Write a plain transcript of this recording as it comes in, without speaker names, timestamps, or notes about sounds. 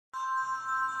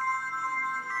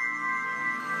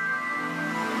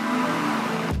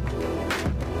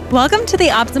Welcome to the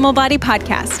Optimal Body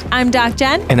Podcast. I'm Doc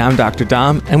Jen. And I'm Dr.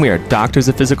 Dom, and we are doctors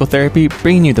of physical therapy,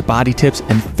 bringing you the body tips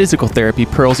and physical therapy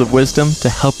pearls of wisdom to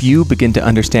help you begin to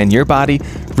understand your body,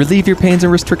 relieve your pains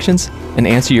and restrictions, and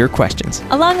answer your questions.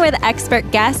 Along with expert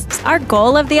guests, our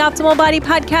goal of the Optimal Body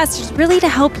Podcast is really to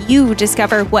help you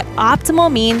discover what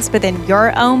optimal means within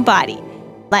your own body.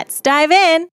 Let's dive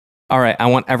in. All right, I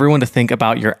want everyone to think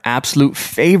about your absolute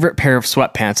favorite pair of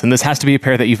sweatpants. And this has to be a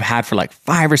pair that you've had for like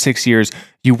 5 or 6 years.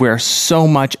 You wear so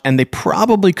much, and they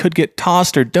probably could get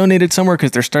tossed or donated somewhere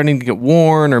because they're starting to get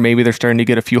worn, or maybe they're starting to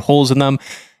get a few holes in them.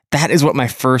 That is what my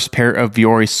first pair of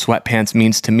Vuori sweatpants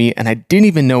means to me. And I didn't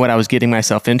even know what I was getting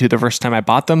myself into the first time I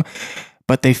bought them,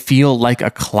 but they feel like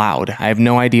a cloud. I have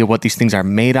no idea what these things are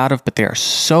made out of, but they are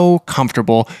so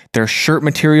comfortable. They're shirt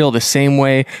material the same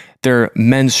way. Their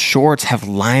men's shorts have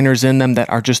liners in them that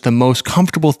are just the most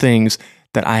comfortable things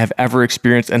that I have ever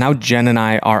experienced. And now Jen and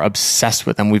I are obsessed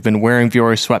with them. We've been wearing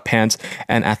Vuori sweatpants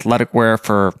and athletic wear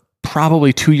for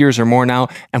probably 2 years or more now.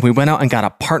 And we went out and got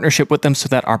a partnership with them so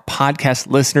that our podcast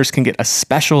listeners can get a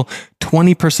special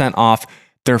 20% off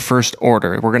their first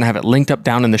order. We're going to have it linked up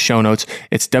down in the show notes.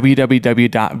 It's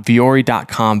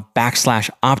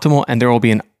www.vuori.com/optimal, and there will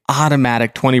be an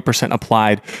automatic 20%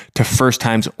 applied to first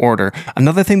time's order.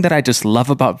 Another thing that I just love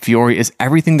about Vuori is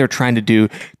everything they're trying to do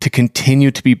to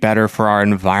continue to be better for our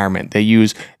environment.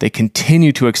 They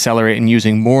continue to accelerate in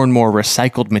using more and more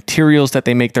recycled materials that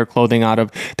they make their clothing out of.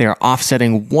 They are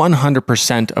offsetting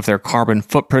 100% of their carbon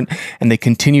footprint, and they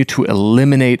continue to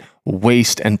eliminate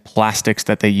waste and plastics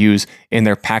that they use in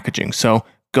their packaging. So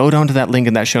go down to that link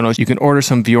in that show notes. You can order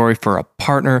some Vuori for a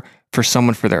partner, for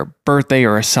someone for their birthday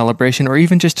or a celebration, or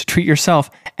even just to treat yourself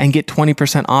and get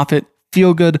 20% off it.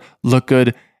 Feel good, look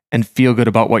good, and feel good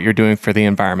about what you're doing for the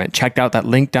environment. Check out that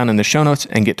link down in the show notes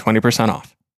and get 20%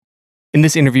 off. In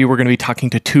this interview, we're going to be talking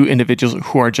to two individuals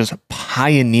who are just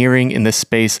pioneering in the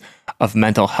space of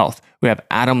mental health. We have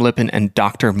Adam Lippin and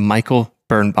Dr. Michael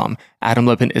Birnbaum. Adam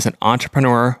Lippin is an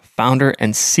entrepreneur, founder,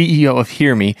 and CEO of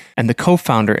Hear Me, and the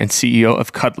co-founder and CEO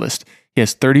of Cuddlist. He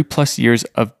has 30 plus years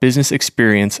of business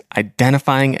experience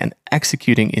identifying and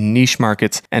executing in niche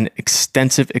markets and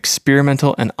extensive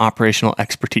experimental and operational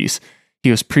expertise.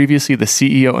 He was previously the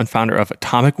CEO and founder of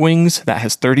Atomic Wings that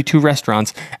has 32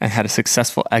 restaurants and had a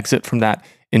successful exit from that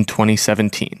in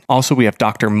 2017. Also, we have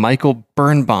Dr. Michael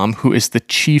Birnbaum, who is the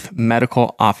Chief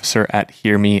Medical Officer at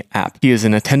Hear Me app. He is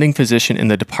an attending physician in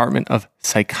the Department of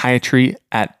Psychiatry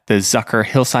at the Zucker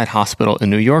Hillside Hospital in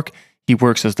New York. He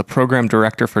works as the program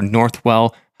director for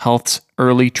Northwell Health's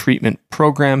Early Treatment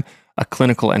Program, a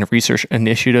clinical and research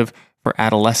initiative for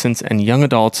adolescents and young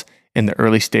adults in the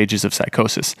early stages of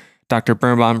psychosis. Dr.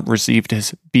 Birnbaum received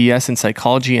his BS in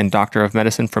psychology and Doctor of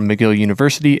Medicine from McGill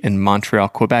University in Montreal,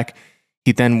 Quebec.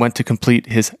 He then went to complete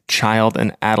his Child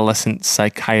and Adolescent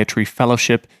Psychiatry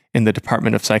Fellowship in the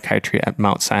Department of Psychiatry at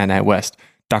Mount Sinai West.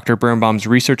 Dr. Birnbaum's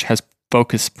research has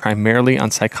focused primarily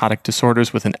on psychotic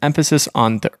disorders with an emphasis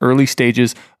on the early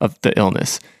stages of the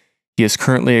illness. He is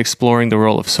currently exploring the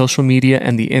role of social media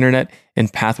and the internet in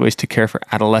pathways to care for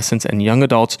adolescents and young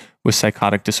adults with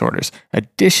psychotic disorders.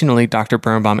 Additionally, Dr.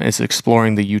 Birnbaum is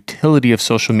exploring the utility of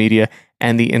social media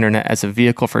and the internet as a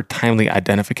vehicle for timely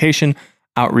identification,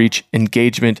 outreach,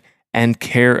 engagement, and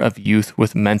care of youth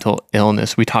with mental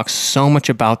illness. We talk so much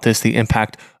about this, the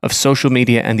impact of social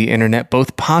media and the internet,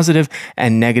 both positive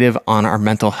and negative on our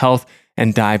mental health,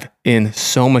 and dive in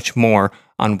so much more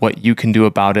on what you can do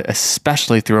about it,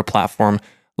 especially through a platform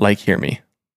like Hear Me.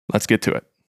 Let's get to it.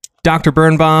 Dr.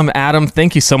 Birnbaum, Adam,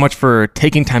 thank you so much for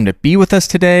taking time to be with us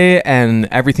today and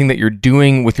everything that you're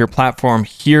doing with your platform,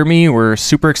 Hear Me. We're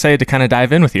super excited to kind of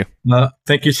dive in with you.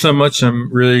 Thank you so much. I'm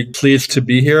really pleased to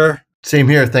be here. Same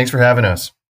here. Thanks for having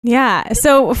us. Yeah.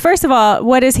 So first of all,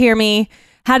 what is Hear Me?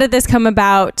 How did this come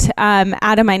about?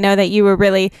 Adam, I know that you were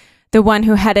really the one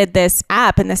who headed this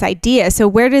app and this idea. So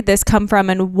where did this come from,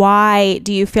 and why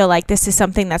do you feel like this is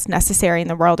something that's necessary in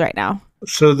the world right now?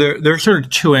 So there's sort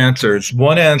of two answers.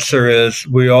 One answer is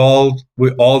we all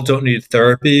don't need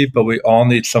therapy, but we all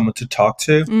need someone to talk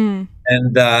to.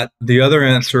 And that the other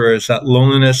answer is that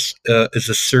loneliness is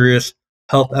a serious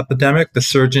health epidemic. The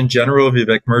Surgeon General,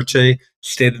 Vivek Murthy,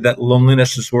 stated that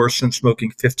loneliness is worse than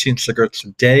smoking 15 cigarettes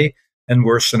a day and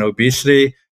worse than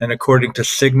obesity. And according to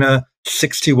Cigna,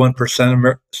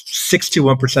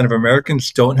 61% of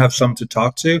Americans don't have someone to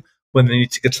talk to when they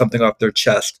need to get something off their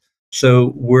chest.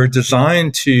 So we're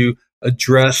designed to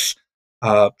address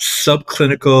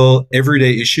subclinical,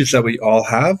 everyday issues that we all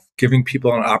have, giving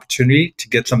people an opportunity to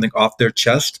get something off their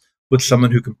chest with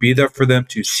someone who can be there for them,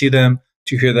 to see them,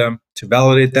 to hear them, to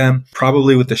validate them,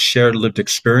 probably with a shared lived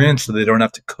experience so they don't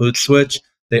have to code switch.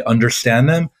 They understand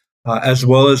them. as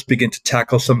well as begin to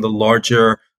tackle some of the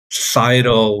larger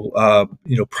societal,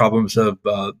 problems of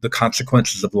the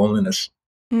consequences of loneliness.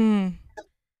 Mm.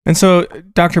 And so,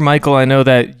 Dr. Michael, I know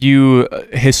that you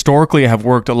historically have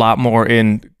worked a lot more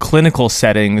in clinical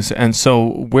settings. And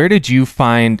so, where did you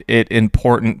find it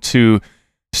important to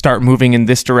start moving in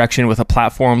this direction with a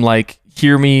platform like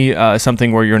Hear Me,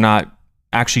 something where you're not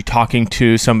actually talking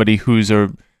to somebody who's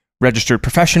a registered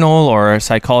professional or a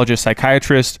psychologist,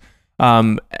 psychiatrist,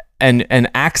 and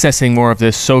accessing more of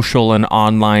this social and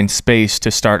online space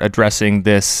to start addressing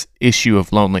this issue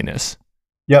of loneliness?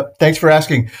 Yep. Thanks for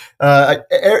asking.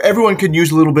 Everyone can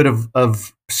use a little bit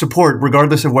of support,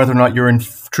 regardless of whether or not you're in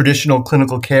traditional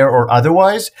clinical care or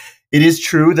otherwise. It is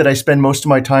true that I spend most of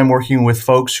my time working with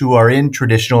folks who are in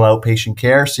traditional outpatient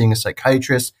care, seeing a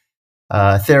psychiatrist,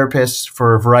 therapists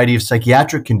for a variety of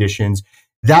psychiatric conditions.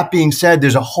 That being said,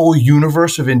 there's a whole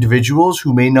universe of individuals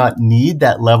who may not need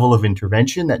that level of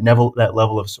intervention, that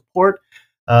level of support,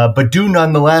 but do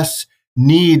nonetheless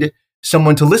need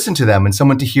someone to listen to them and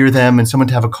someone to hear them and someone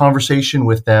to have a conversation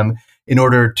with them in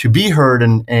order to be heard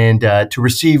and to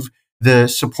receive the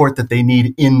support that they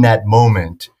need in that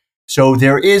moment. So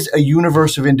there is a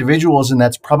universe of individuals, and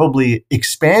that's probably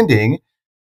expanding,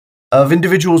 of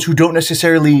individuals who don't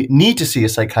necessarily need to see a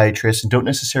psychiatrist and don't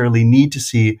necessarily need to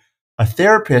see a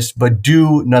therapist, but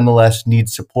do nonetheless need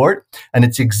support. And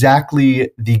it's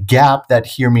exactly the gap that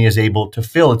Hear Me is able to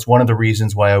fill. It's one of the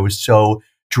reasons why I was so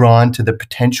drawn to the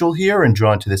potential here and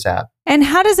drawn to this app. And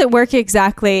how does it work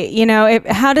exactly?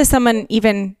 How does someone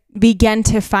even begin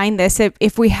to find this?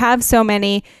 If we have so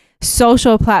many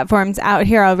social platforms out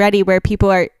here already where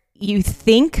you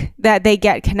think that they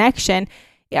get connection,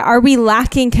 are we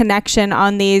lacking connection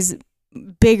on these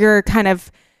bigger kind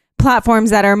of platforms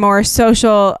that are more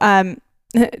social,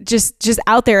 just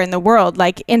out there in the world,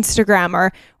 like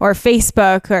Instagram or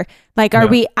Facebook, or like, are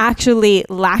we actually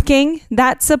lacking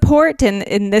that support?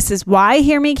 And this is why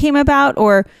Hear Me came about?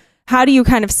 Or how do you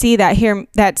kind of see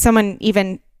that someone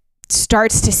even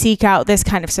starts to seek out this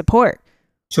kind of support?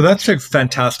 So that's a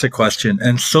fantastic question.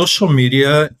 And social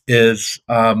media is,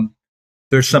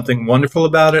 there's something wonderful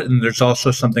about it, and there's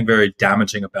also something very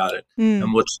damaging about it.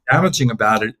 And what's damaging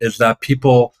about it is that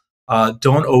people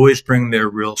don't always bring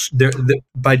their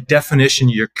by definition,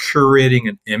 you're curating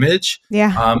an image,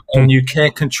 and you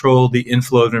can't control the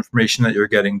inflow of information that you're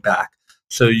getting back.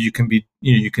 So you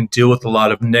can deal with a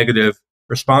lot of negative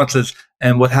responses.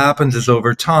 And what happens is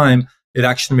over time, it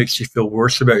actually makes you feel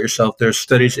worse about yourself. There's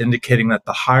studies indicating that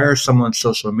the higher someone's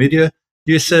social media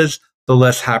uses, the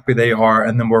less happy they are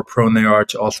and the more prone they are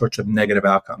to all sorts of negative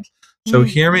outcomes. So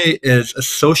Hear Me is a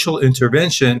social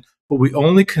intervention, but we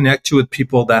only connect to with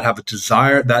people that have a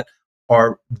desire, that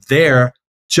are there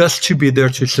just to be there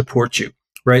to support you,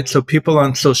 right? So people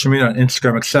on social media, on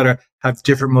Instagram, et cetera, have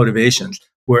different motivations,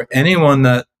 where anyone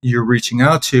that you're reaching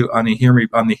out to on the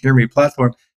Hear Me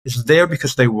platform is there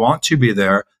because they want to be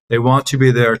there. They want to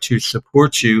be there to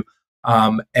support you,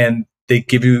 and they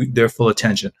give you their full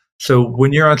attention. So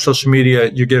when you're on social media,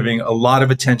 you're giving a lot of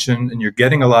attention and you're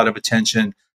getting a lot of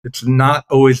attention. It's not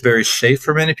always very safe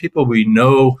for many people. We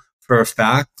know for a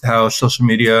fact how social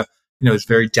media, is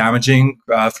very damaging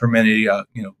for many,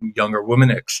 younger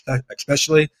women,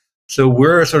 especially. So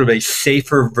we're sort of a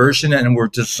safer version, and we're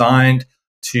designed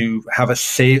to have a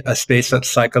space that's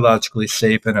psychologically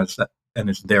safe and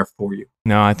is there for you.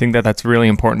 No, I think that's really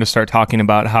important to start talking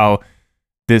about how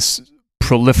this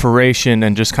proliferation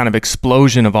and just kind of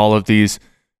explosion of all of these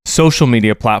social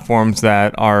media platforms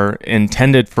that are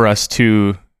intended for us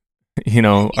to,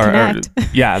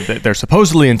 they're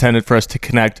supposedly intended for us to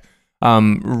connect,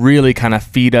 really kind of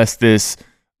feed us this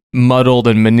muddled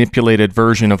and manipulated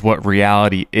version of what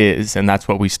reality is. And that's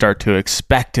what we start to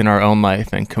expect in our own life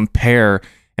and compare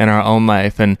in our own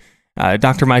life. And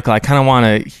Dr. Michael, I kind of want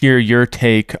to hear your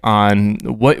take on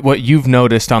what you've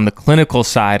noticed on the clinical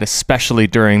side, especially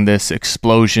during this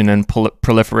explosion and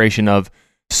proliferation of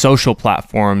social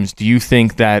platforms. Do you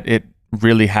think that it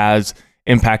really has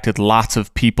impacted lots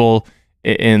of people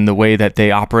in the way that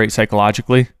they operate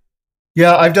psychologically?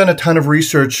 Yeah, I've done a ton of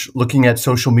research looking at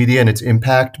social media and its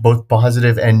impact, both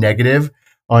positive and negative,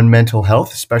 on mental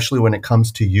health, especially when it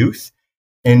comes to youth.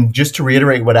 And just to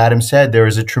reiterate what Adam said, there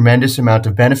is a tremendous amount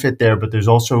of benefit there, but there's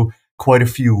also quite a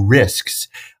few risks.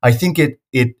 I think it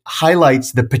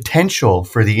highlights the potential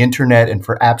for the internet and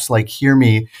for apps like Hear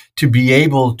Me to be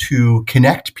able to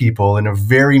connect people in a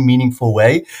very meaningful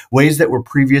way, ways that were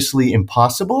previously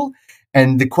impossible.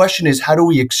 And the question is, how do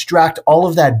we extract all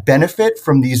of that benefit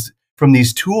from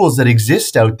these tools that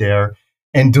exist out there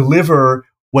and deliver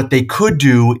what they could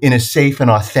do in a safe and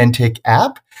authentic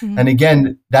app. Mm-hmm. And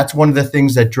again, that's one of the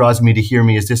things that draws me to Hear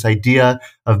Me, is this idea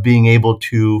of being able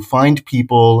to find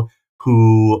people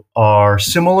who are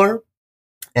similar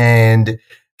and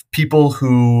people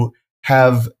who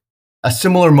have a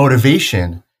similar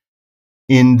motivation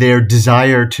in their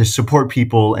desire to support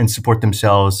people and support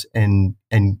themselves and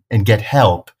get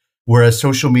help. Whereas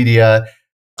social media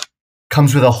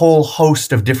comes with a whole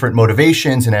host of different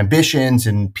motivations and ambitions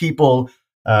and people,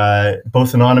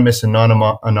 both anonymous and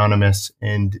non-anonymous.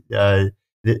 And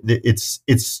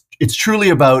it's truly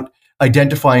about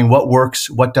identifying what works,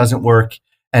 what doesn't work,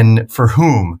 and for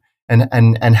whom.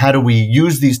 And how do we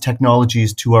use these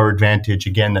technologies to our advantage?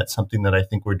 Again, that's something that I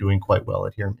think we're doing quite well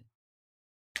at Hear Me.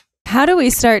 How do we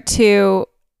start to,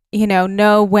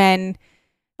 know when,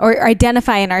 or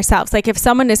identify in ourselves? Like if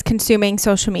someone is consuming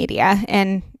social media,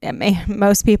 and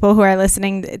most people who are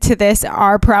listening to this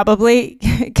are probably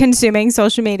consuming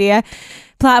social media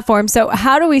platforms. So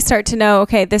how do we start to know,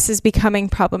 okay, this is becoming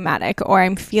problematic, or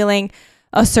I'm feeling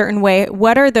a certain way?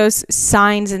 What are those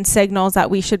signs and signals that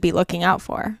we should be looking out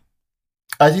for?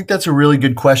 I think that's a really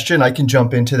good question. I can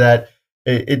jump into that.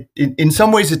 In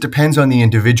some ways, it depends on the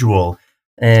individual,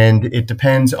 and it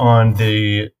depends on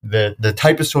the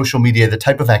type of social media, the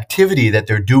type of activity that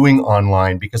they're doing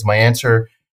online. Because my answer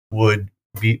would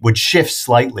shift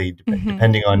slightly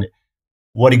depending on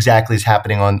what exactly is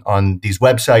happening on these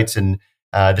websites and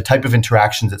the type of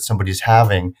interactions that somebody's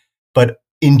having. But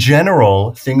in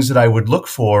general, things that I would look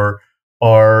for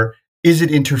are, is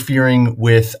it interfering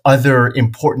with other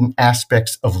important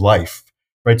aspects of life,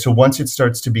 right? So once it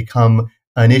starts to become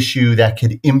an issue that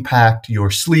could impact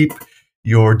your sleep,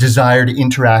 your desire to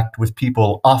interact with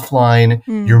people offline,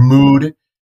 your mood,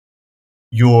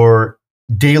 your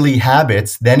daily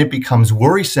habits, then it becomes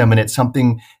worrisome, and it's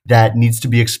something that needs to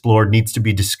be explored, needs to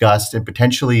be discussed, and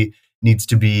potentially needs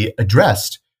to be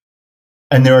addressed.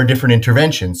 And there are different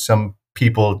interventions. Some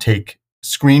people take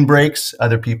screen breaks,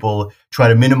 other people try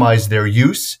to minimize their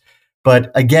use.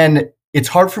 But again, it's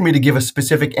hard for me to give a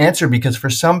specific answer, because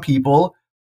for some people,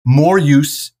 more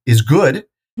use is good.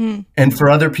 And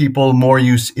for other people, more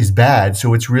use is bad.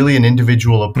 So it's really an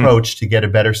individual approach to get a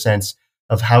better sense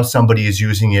of how somebody is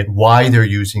using it, why they're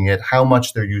using it, how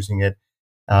much they're using it,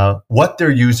 what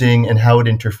they're using, and how it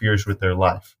interferes with their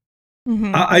life.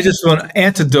 I just want,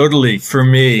 anecdotally for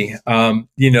me,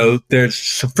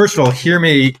 first of all, Hear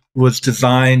Me was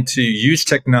designed to use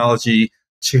technology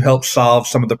to help solve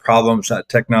some of the problems that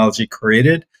technology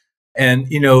created. And,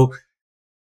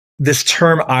 this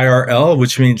term IRL,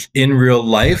 which means in real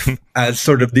life, as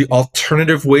sort of the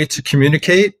alternative way to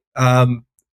communicate, to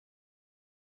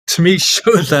me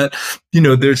shows that,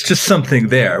 there's just something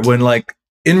there when, like,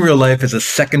 in real life is a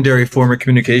secondary form of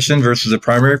communication versus a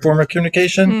primary form of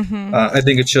communication. I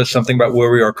think it shows something about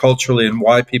where we are culturally and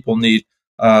why people need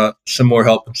some more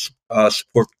help and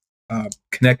support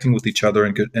connecting with each other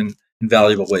in good and in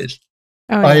valuable ways.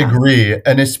 Oh, yeah. I agree.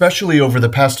 And especially over the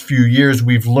past few years,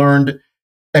 we've learned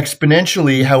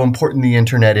exponentially how important the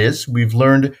internet is. We've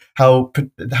learned how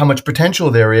much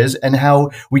potential there is, and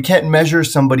how we can't measure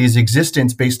somebody's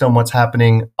existence based on what's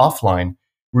happening offline.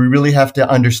 We really have to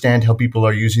understand how people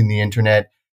are using the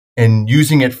internet and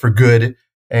using it for good,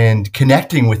 and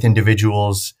connecting with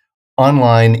individuals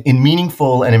online in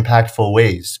meaningful and impactful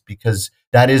ways, because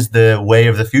that is the way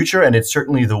of the future. And it's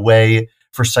certainly the way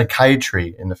for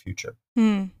psychiatry in the future.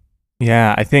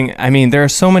 Yeah, I mean, there are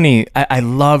so many, I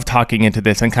love talking into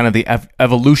this and kind of the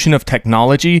evolution of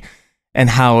technology and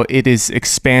how it is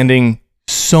expanding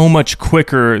so much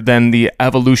quicker than the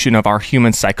evolution of our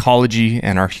human psychology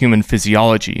and our human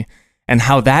physiology, and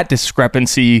how that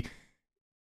discrepancy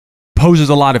poses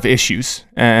a lot of issues.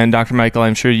 And Dr. Michael,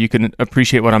 I'm sure you can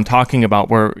appreciate what I'm talking about,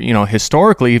 where,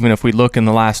 historically, even if we look in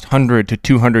the last 100 to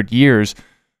 200 years,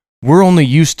 we're only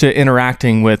used to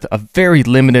interacting with a very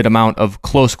limited amount of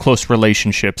close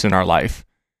relationships in our life.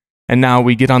 And now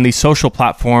we get on these social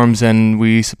platforms and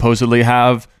we supposedly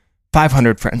have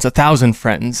 500 friends, 1,000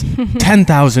 friends,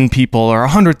 10,000 people or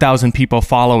 100,000 people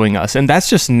following us. And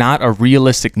that's just not a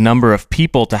realistic number of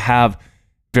people to have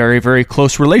very, very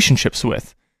close relationships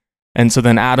with. And so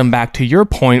then, Adam, back to your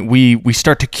point, we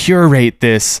start to curate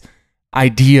this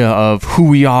idea of who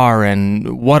we are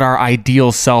and what our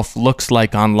ideal self looks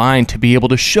like online, to be able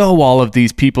to show all of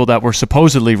these people that we're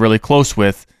supposedly really close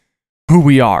with who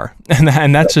we are.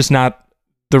 And that's just not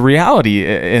the reality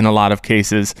in a lot of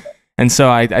cases. And so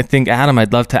I think, Adam,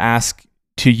 I'd love to ask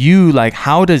to you, like,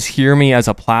 how does Hear Me as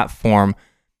a platform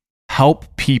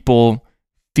help people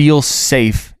feel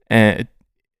safe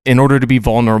in order to be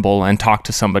vulnerable and talk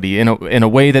to somebody in a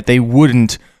way that they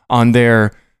wouldn't on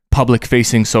their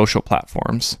public-facing social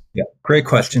platforms? Yeah, great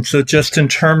question. So just in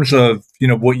terms of,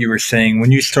 what you were saying,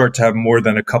 when you start to have more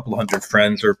than a couple hundred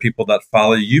friends or people that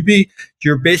follow you,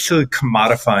 you're basically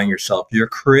commodifying yourself. You're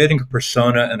creating a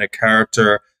persona and a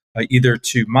character, either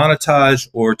to monetize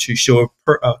or to show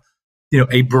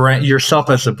a brand, yourself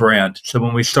as a brand. So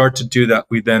when we start to do that,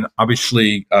 we then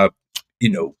obviously,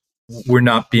 we're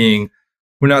not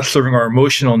serving our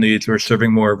emotional needs. We're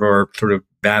serving more of our sort of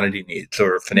vanity needs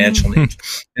or financial needs.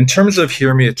 In terms of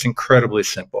Hear Me, it's incredibly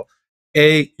simple.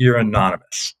 A, you're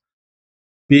anonymous.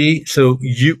 B, so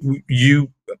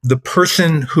the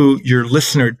person your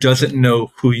listener doesn't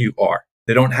know who you are.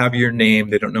 They don't have your name.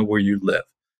 They don't know where you live.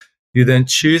 You then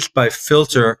choose by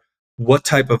filter what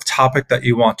type of topic that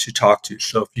you want to talk to.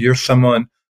 So if you're someone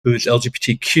who's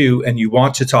LGBTQ and you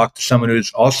want to talk to someone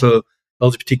who's also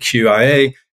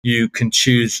LGBTQIA, you can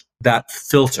choose that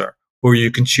filter, or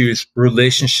you can choose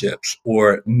relationships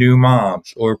or new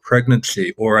moms or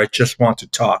pregnancy, or I just want to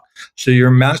talk. So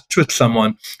you're matched with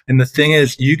someone. And the thing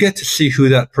is, you get to see who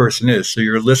that person is. So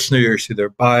you're a listener, you see their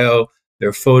bio,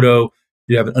 their photo,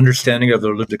 you have an understanding of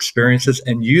their lived experiences,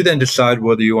 and you then decide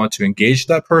whether you want to engage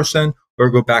that person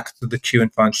or go back to the queue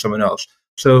and find someone else.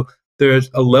 So there's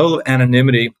a level of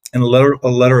anonymity and a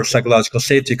letter of psychological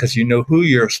safety because you know who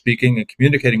you're speaking and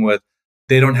communicating with.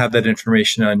 They don't have that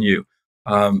information on you.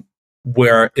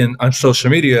 Where on social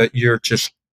media, you're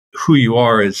just who you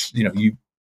are is,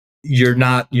 you're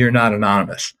not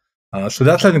anonymous. So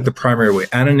that's, I think, the primary way.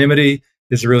 Anonymity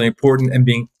is really important, and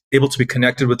being able to be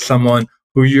connected with someone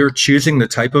who you're choosing the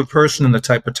type of person and the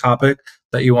type of topic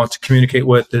that you want to communicate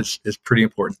with is pretty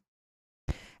important.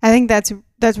 I think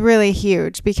that's really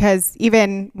huge, because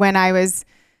even when I was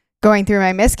going through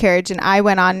my miscarriage and I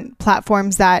went on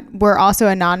platforms that were also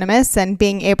anonymous, and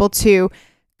being able to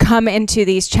come into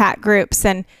these chat groups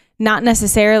and not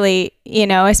necessarily,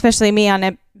 especially me on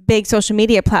a big social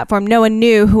media platform, no one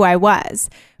knew who I was,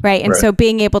 right? And so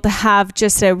being able to have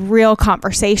just a real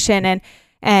conversation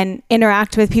and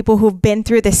interact with people who've been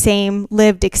through the same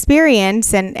lived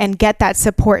experience and get that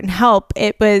support and help,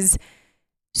 it was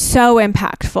so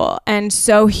impactful and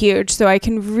so huge. So I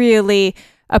can really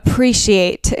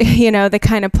appreciate, the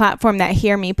kind of platform that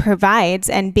Hear Me provides,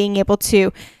 and being able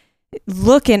to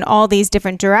look in all these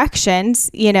different directions,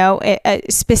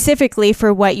 specifically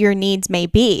for what your needs may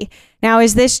be. Now,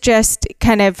 is this just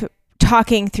kind of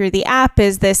talking through the app?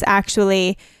 Is this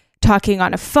actually talking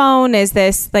on a phone? Is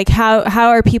this how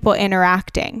are people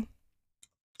interacting?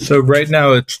 So right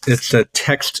now it's a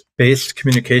text-based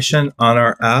communication on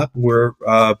our app. We're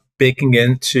baking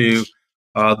into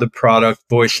the product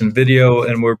voice and video,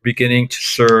 and we're beginning to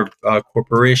serve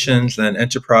corporations and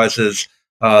enterprises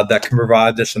that can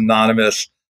provide this anonymous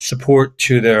support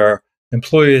to their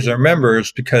employees or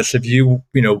members. Because if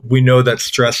we know that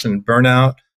stress and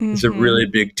burnout is a really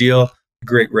big deal.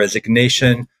 Great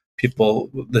resignation,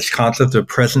 this concept of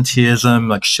presenteeism,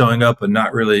 like showing up and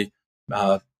not really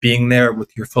being there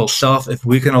with your full self. If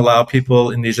we can allow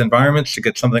people in these environments to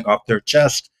get something off their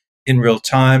chest in real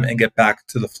time and get back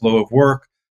to the flow of work,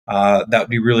 that would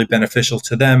be really beneficial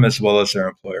to them as well as their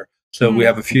employer. So we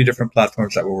have a few different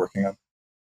platforms that we're working on.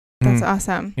 That's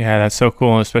awesome. Yeah, that's so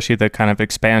cool, especially the kind of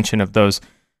expansion of those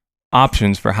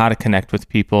options for how to connect with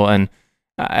people. And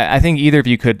I think either of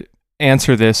you could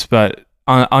answer this, but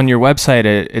on your website,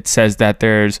 it says that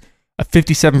there's a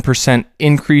 57%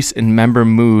 increase in member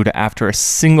mood after a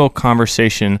single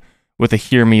conversation with a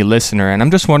Hear Me listener. And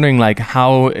I'm just wondering,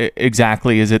 how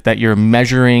exactly is it that you're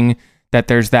measuring that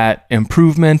there's that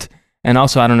improvement? And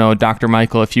also, I don't know, Dr.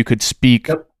 Michael, if you could speak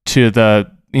to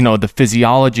the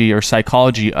physiology or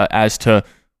psychology as to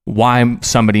why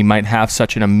somebody might have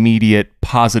such an immediate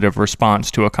positive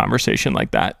response to a conversation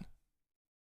like that.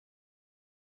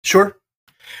 Sure.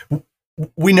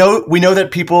 We know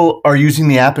that people are using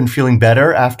the app and feeling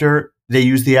better after they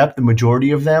use the app, the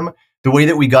majority of them. The way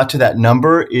that we got to that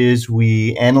number is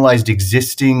we analyzed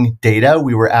existing data.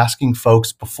 We were asking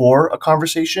folks before a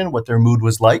conversation what their mood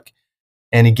was like.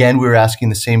 And again, we were asking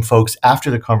the same folks after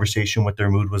the conversation what their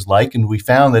mood was like. And we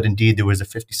found that indeed there was a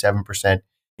 57%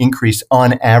 increase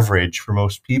on average for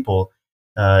most people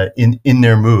in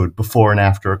their mood before and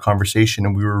after a conversation.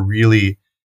 And we were really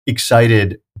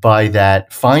excited by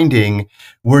that finding.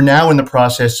 We're now in the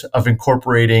process of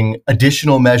incorporating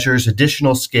additional measures,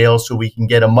 additional scales, so we can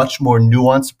get a much more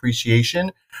nuanced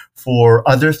appreciation for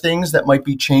other things that might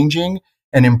be changing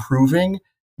and improving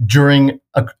during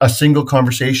a single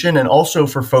conversation, and also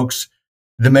for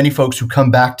the many folks who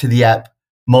come back to the app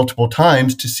multiple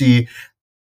times to see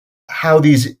how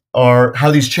these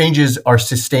changes are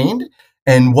sustained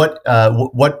and what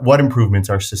improvements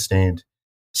are sustained.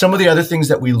 Some of the other things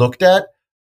that we looked at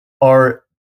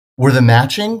were the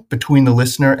matching between the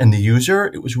listener and the user.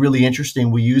 It was really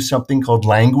interesting. We used something called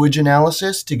language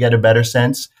analysis to get a better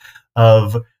sense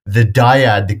of the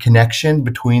dyad, the connection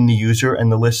between the user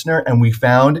and the listener. And we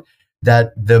found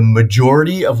that the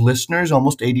majority of listeners,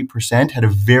 almost 80%, had a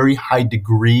very high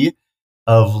degree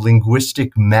of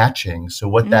linguistic matching. So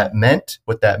what that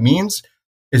means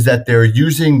is that they're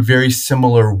using very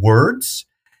similar words,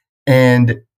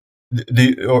 and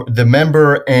the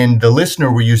member and the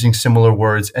listener were using similar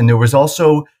words. And there was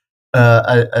also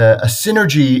a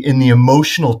synergy in the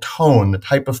emotional tone, the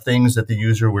type of things that the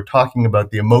user were talking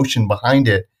about, the emotion behind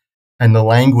it, and the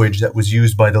language that was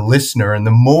used by the listener. And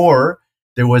the more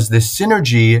there was this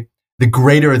synergy, the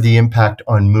greater the impact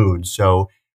on mood. So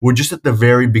we're just at the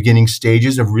very beginning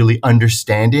stages of really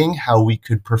understanding how we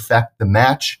could perfect the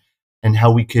match and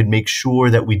how we could make sure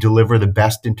that we deliver the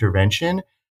best intervention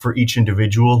for each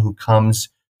individual who comes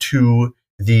to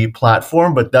the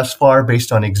platform. But thus far,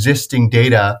 based on existing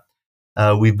data,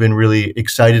 we've been really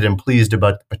excited and pleased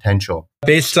about the potential.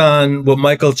 Based on what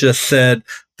Michael just said,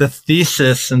 the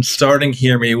thesis in starting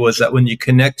Hear Me was that when you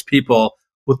connect people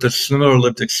with a similar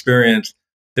lived experience,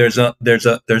 there's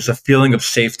a feeling of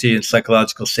safety and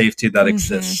psychological safety that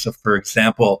exists. So, for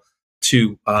example,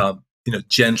 to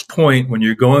Jen's point, when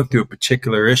you're going through a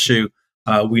particular issue,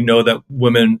 we know that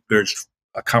women, there's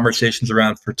conversations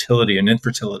around fertility and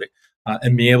infertility,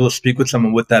 and being able to speak with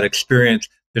someone with that experience,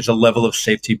 there's a level of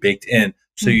safety baked in.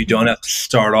 So you don't have to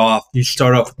start off. You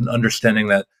start off with an understanding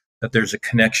that there's a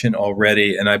connection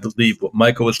already. And I believe what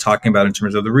Michael was talking about in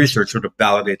terms of the research sort of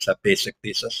validates that basic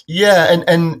thesis. Yeah,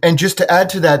 and just to add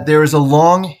to that, there is a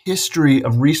long history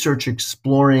of research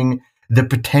exploring the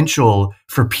potential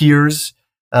for peers,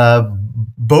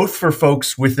 both for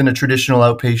folks within a traditional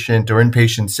outpatient or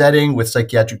inpatient setting with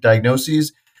psychiatric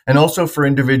diagnoses, and also for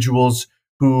individuals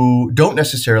who don't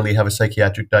necessarily have a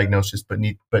psychiatric diagnosis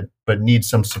but need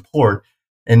some support.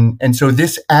 And so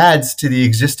this adds to the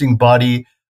existing body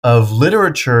of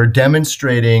literature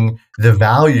demonstrating the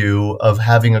value of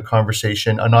having a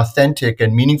conversation, an authentic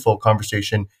and meaningful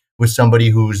conversation with somebody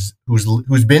who's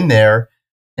been there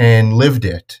and lived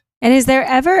it. And is there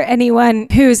ever anyone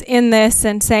who's in this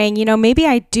and saying, maybe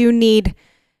I do need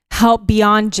help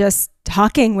beyond just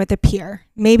talking with a peer?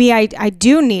 Maybe I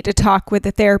do need to talk with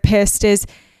a therapist.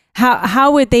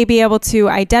 How would they be able to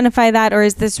identify that? Or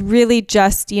is this really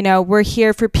just, we're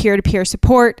here for peer-to-peer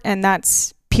support and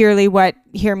that's purely what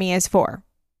Hear Me is for?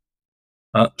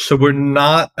 So we're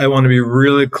not, I want to be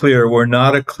really clear, we're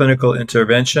not a clinical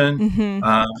intervention.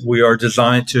 We are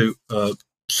designed to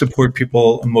support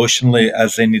people emotionally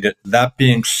as they need it. That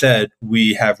being said,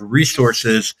 we have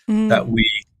resources that we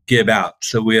give out.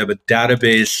 So we have a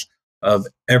database of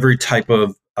every type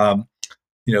of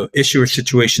issue or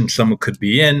situation someone could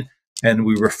be in, and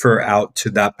we refer out to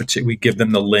that particular. We give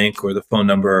them the link or the phone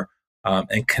number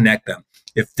and connect them.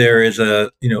 If there is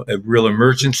a real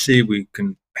emergency, we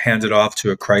can hand it off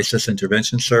to a crisis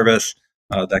intervention service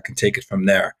that can take it from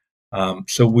there.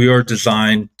 So we are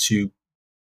designed to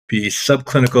be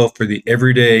subclinical for the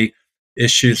everyday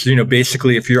issues.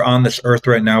 Basically, if you're on this earth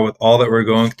right now with all that we're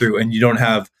going through, and you don't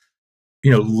have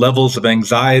levels of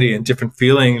anxiety and different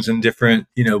feelings and different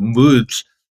moods,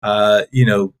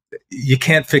 you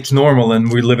can't fix normal,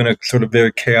 and we live in a sort of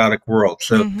very chaotic world.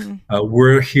 So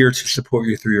we're here to support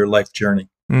you through your life journey.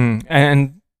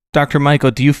 And Dr.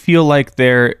 Michael, do you feel like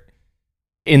there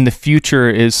in the future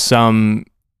is some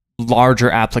larger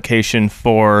application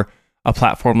for a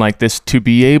platform like this to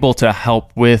be able to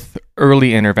help with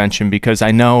early intervention? Because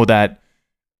I know that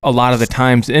a lot of the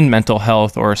times in mental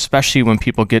health, or especially when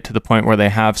people get to the point where they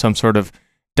have some sort of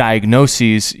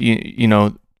diagnoses,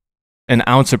 an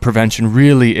ounce of prevention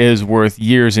really is worth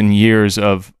years and years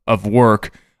of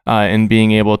work in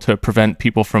being able to prevent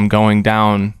people from going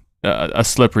down a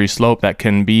slippery slope that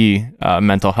can be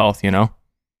mental health,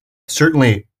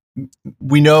 Certainly.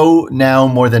 We know now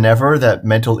more than ever that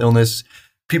mental illness,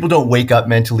 people don't wake up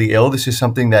mentally ill. This is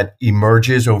something that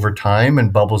emerges over time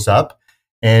and bubbles up.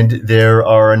 And there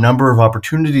are a number of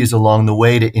opportunities along the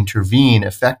way to intervene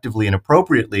effectively and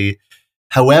appropriately.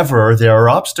 However, there are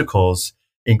obstacles,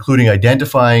 including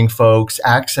identifying folks,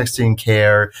 accessing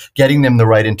care, getting them the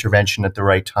right intervention at the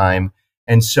right time.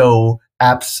 And so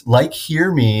apps like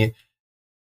Hear Me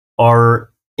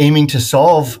are aiming to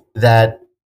solve that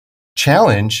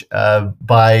challenge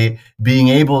by being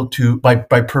able to, by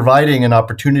providing an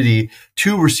opportunity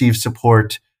to receive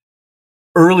support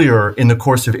earlier in the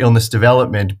course of illness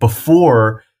development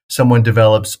before someone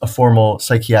develops a formal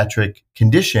psychiatric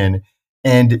condition.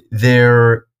 And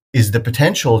there is the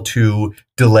potential to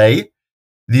delay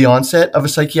the onset of a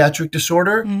psychiatric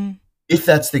disorder. If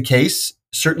that's the case,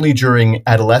 certainly during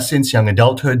adolescence, young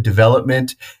adulthood,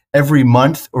 development, every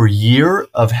month or year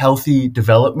of healthy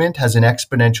development has an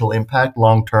exponential impact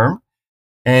long term.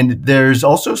 And there's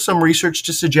also some research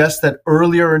to suggest that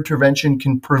earlier intervention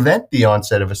can prevent the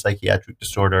onset of a psychiatric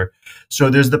disorder. So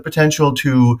there's the potential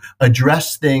to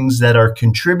address things that are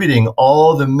contributing,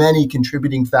 all the many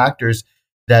contributing factors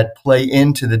that play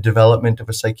into the development of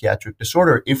a psychiatric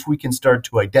disorder. If we can start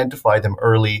to identify them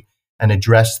early and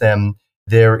address them,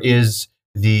 there is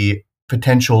the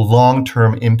potential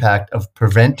long-term impact of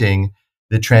preventing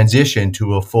the transition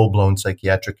to a full-blown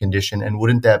psychiatric condition. And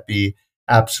wouldn't that be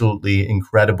absolutely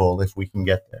incredible if we can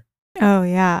get there? Oh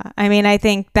yeah. I mean, I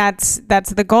think that's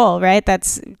the goal, right?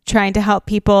 That's trying to help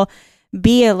people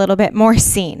be a little bit more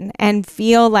seen and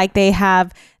feel like they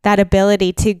have that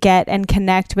ability to get and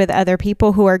connect with other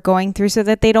people who are going through, so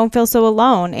that they don't feel so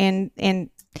alone in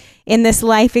this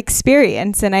life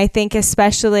experience. And I think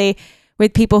especially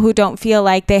with people who don't feel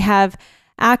like they have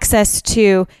access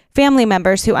to family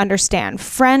members who understand,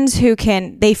 friends who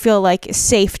they feel like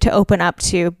safe to open up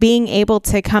to, being able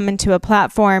to come into a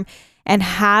platform and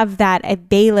have that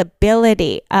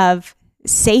availability of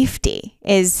safety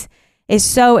is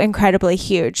so incredibly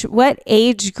huge. What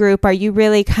age group are you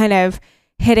really kind of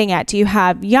hitting at? Do you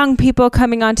have young people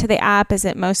coming onto the app? Is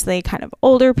it mostly kind of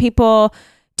older people?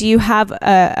 Do you have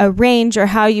a range, or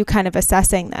how are you kind of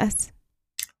assessing this?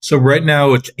 So right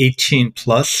now it's 18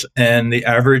 plus, and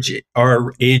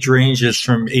our age range is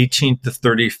from 18 to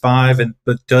 35,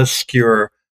 but does skew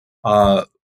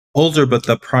older. But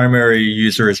the primary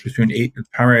user is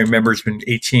primary members between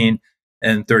 18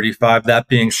 and 35. That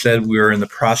being said, we are in the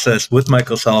process, with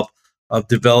Michael's help, of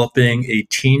developing a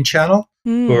teen channel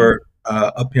for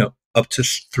up to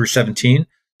through 17,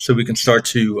 so we can start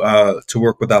to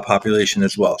work with that population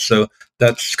as well. So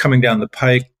that's coming down the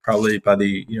pike, probably by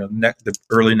the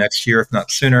early next year, if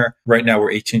not sooner. Right now,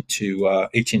 we're 18 to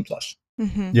 18 plus.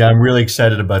 Mm-hmm. Yeah, I'm really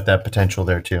excited about that potential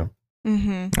there too.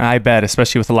 Mm-hmm. I bet,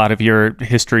 especially with a lot of your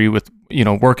history with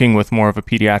working with more of a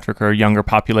pediatric or younger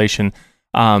population.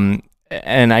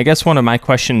 And I guess one of my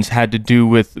questions had to do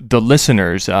with the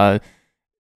listeners.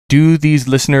 Do these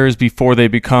listeners, before they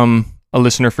become a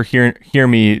listener for Hear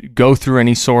Me, go through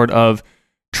any sort of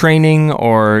training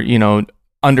or,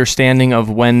 understanding of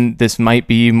when this might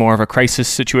be more of a crisis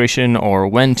situation, or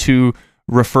when to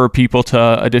refer people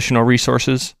to additional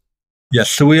resources?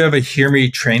 Yes. So we have a Hear Me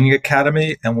Training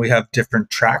Academy, and we have different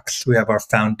tracks. We have our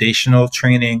foundational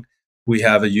training. We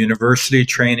have a university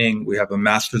training. We have a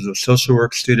Master's of Social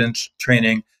Work students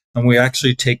training. And we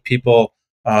actually take people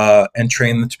and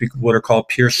train them to be what are called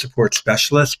peer support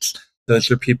specialists.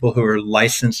 Those are people who are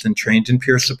licensed and trained in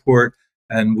peer support,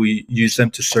 and we use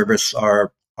them to service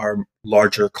our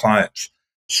larger clients.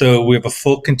 So we have a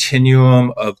full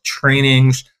continuum of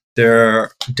trainings. They're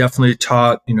definitely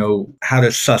taught, how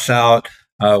to suss out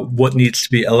what needs to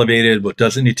be elevated, what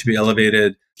doesn't need to be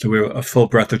elevated. So we have a full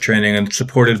breadth of training, and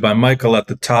supported by Michael at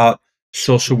the top,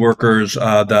 social workers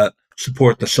that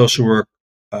support the social work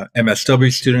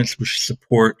MSW students, which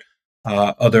support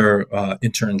other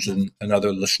interns and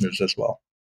other listeners as well.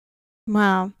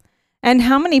 Wow. And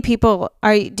how many people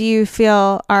do you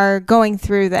feel are going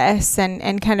through this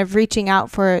and kind of reaching out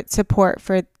for support,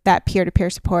 for that peer-to-peer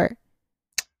support?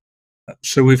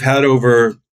 So we've had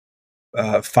over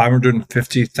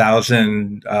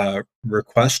 550,000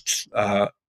 requests.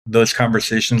 Those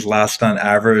conversations last on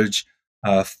average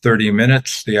 30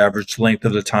 minutes. The average length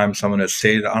of the time someone has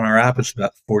stayed on our app is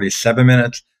about 47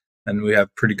 minutes. And we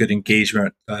have pretty good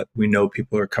engagement. We know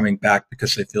people are coming back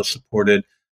because they feel supported,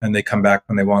 and they come back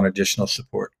when they want additional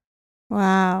support.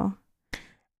 Wow.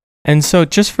 And so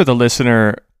just for the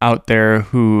listener out there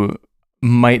who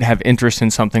might have interest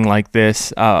in something like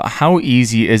this, how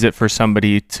easy is it for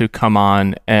somebody to come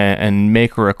on and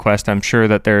make a request? I'm sure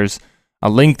that there's a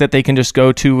link that they can just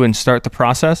go to and start the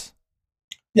process.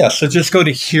 Yeah, so just go to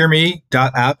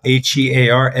hearme.app,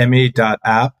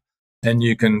 HEARME.app, and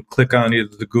you can click on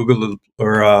either the Google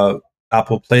or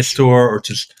Apple Play Store, or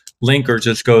just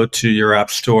go to your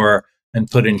app store and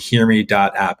put in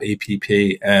hearme.app, app,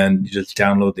 and you just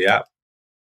download the app.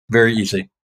 Very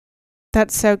easy.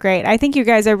 That's so great. I think you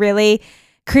guys are really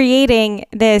creating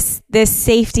this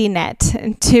safety net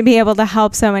to be able to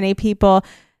help so many people,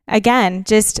 again,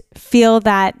 just feel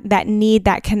that need,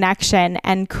 that connection,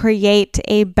 and create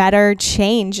a better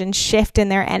change and shift in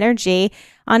their energy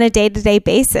on a day-to-day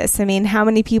basis. I mean, how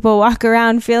many people walk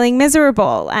around feeling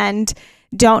miserable and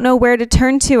don't know where to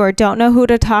turn to or don't know who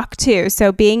to talk to?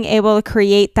 So being able to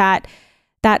create that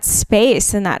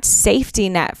space and that safety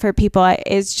net for people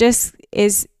is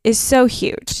so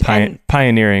huge.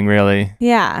 Pioneering, really.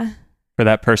 Yeah. For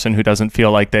that person who doesn't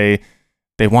feel like they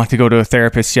they want to go to a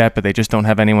therapist yet, but they just don't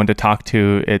have anyone to talk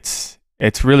to. It's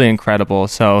really incredible.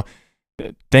 So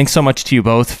thanks so much to you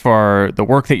both for the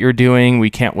work that you're doing. We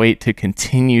can't wait to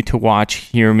continue to watch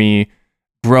Hear Me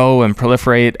grow and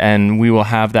proliferate, and we will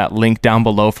have that link down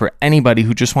below for anybody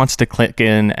who just wants to click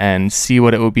in and see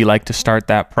what it would be like to start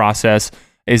that process.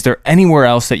 Is there anywhere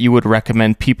else that you would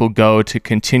recommend people go to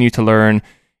continue to learn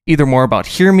either more about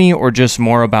Hear Me or just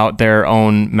more about their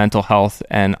own mental health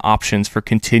and options for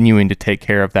continuing to take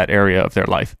care of that area of their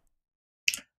life?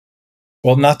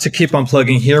 Well, not to keep on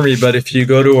plugging Hear Me, but if you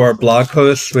go to our blog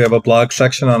posts, we have a blog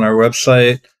section on our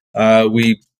website.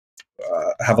 We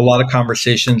have a lot of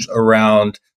conversations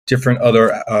around different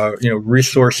other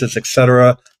resources,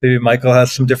 etc. Maybe Michael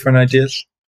has some different ideas.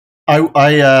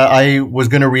 I was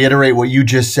going to reiterate what you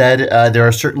just said. There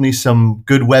are certainly some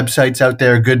good websites out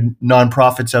there, good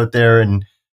nonprofits out there, and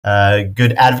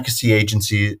good advocacy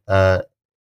agents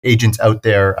out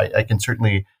there. I can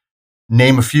certainly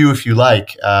name a few if you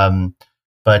like.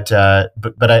 But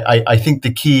I think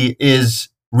the key is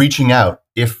reaching out.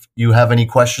 If you have any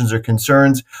questions or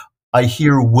concerns, I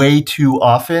hear way too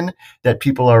often that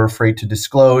people are afraid to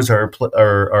disclose or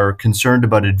are concerned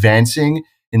about advancing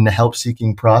in the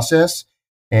help-seeking process.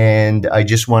 And I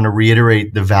just want to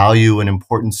reiterate the value and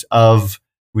importance of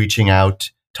reaching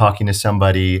out, talking to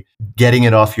somebody, getting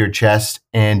it off your chest,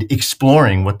 and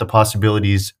exploring what the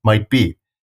possibilities might be.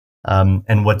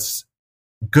 And what's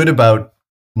good about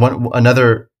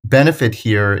another benefit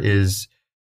here is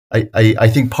I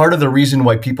think part of the reason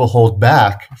why people hold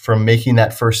back from making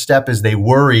that first step is they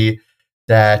worry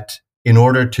that in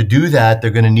order to do that,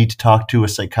 they're going to need to talk to a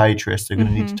psychiatrist. They're going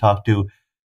to need to talk to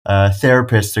a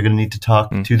therapist. They're going to need to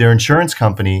talk to their insurance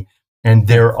company. And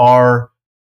there are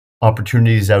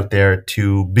opportunities out there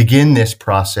to begin this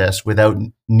process without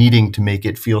needing to make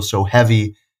it feel so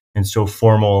heavy and so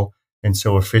formal and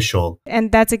so official.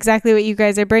 And that's exactly what you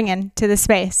guys are bringing to the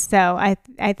space. So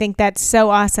I think that's so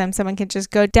awesome. Someone can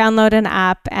just go download an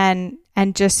app and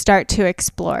just start to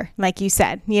explore. Like you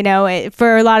said,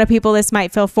 for a lot of people, this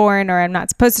might feel foreign, or I'm not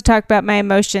supposed to talk about my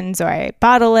emotions, or I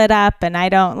bottle it up and I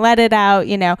don't let it out,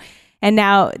 and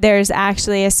now there's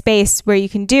actually a space where you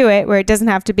can do it, where it doesn't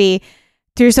have to be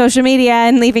through social media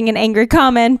and leaving an angry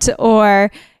comment or,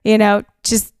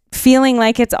 just feeling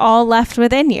like it's all left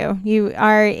within you. You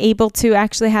are able to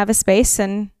actually have a space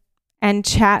and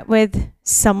chat with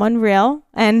someone real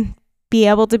and be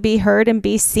able to be heard and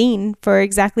be seen for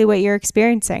exactly what you're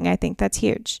experiencing. I think that's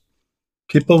huge.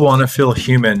 People want to feel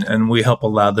human, and we help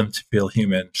allow them to feel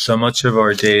human. So much of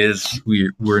our days,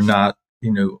 we're not,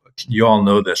 you all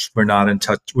know this, we're not in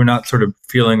touch. We're not sort of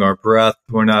feeling our breath.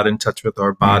 We're not in touch with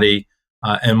our body.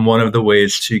 And one of the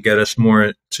ways to get us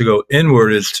more to go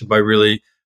inward is by really,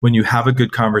 when you have a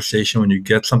good conversation, when you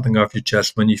get something off your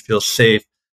chest, when you feel safe,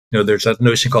 there's that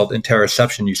notion called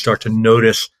interoception. You start to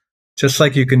notice, just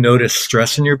like you can notice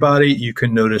stress in your body, you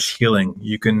can notice healing.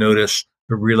 You can notice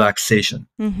the relaxation.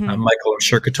 Michael, I'm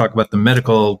sure, could talk about the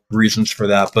medical reasons for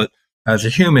that. But as a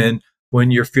human, when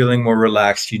you're feeling more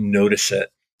relaxed, you notice it.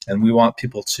 And we want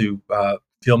people to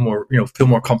feel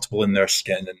more comfortable in their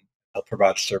skin, and help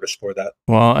provide a service for that.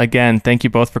 Well, again, thank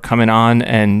you both for coming on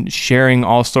and sharing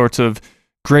all sorts of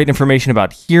great information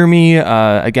about Hear Me.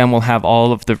 Again, we'll have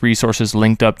all of the resources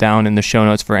linked up down in the show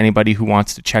notes for anybody who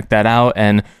wants to check that out,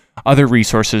 and other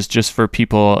resources just for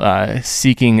people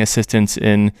seeking assistance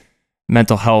in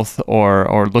mental health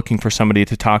or looking for somebody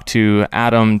to talk to.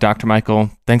 Adam, Dr.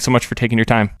 Michael, thanks so much for taking your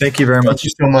time. Thank you very much. Thank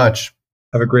you so much.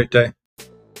 Have a great day.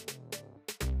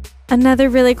 Another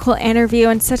really cool interview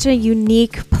and such a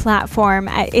unique platform.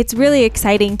 It's really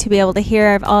exciting to be able to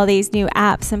hear of all these new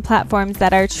apps and platforms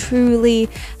that are truly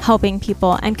helping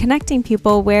people and connecting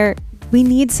people where we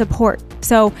need support.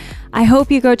 So I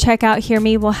hope you go check out Hear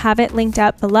Me. We'll have it linked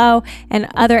up below, and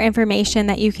other information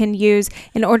that you can use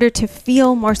in order to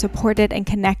feel more supported and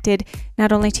connected,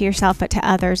 not only to yourself, but to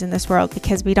others in this world,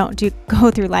 because we don't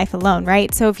go through life alone,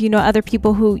 right? So if you know other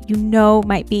people who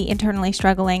might be internally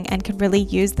struggling and could really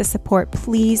use the support,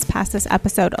 please pass this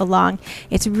episode along.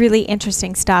 It's really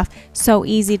interesting stuff. So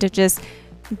easy to just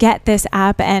get this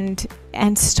app and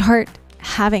start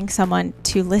having someone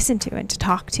to listen to and to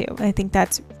talk to. I think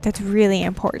that's really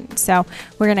important. So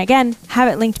we're going to, again,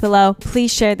 have it linked below.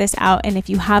 Please share this out. And if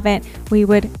you haven't, we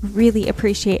would really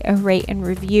appreciate a rate and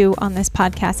review on this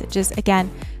podcast. It just,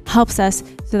 again, helps us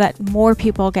so that more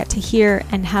people get to hear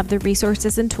and have the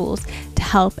resources and tools to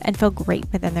help and feel great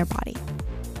within their body.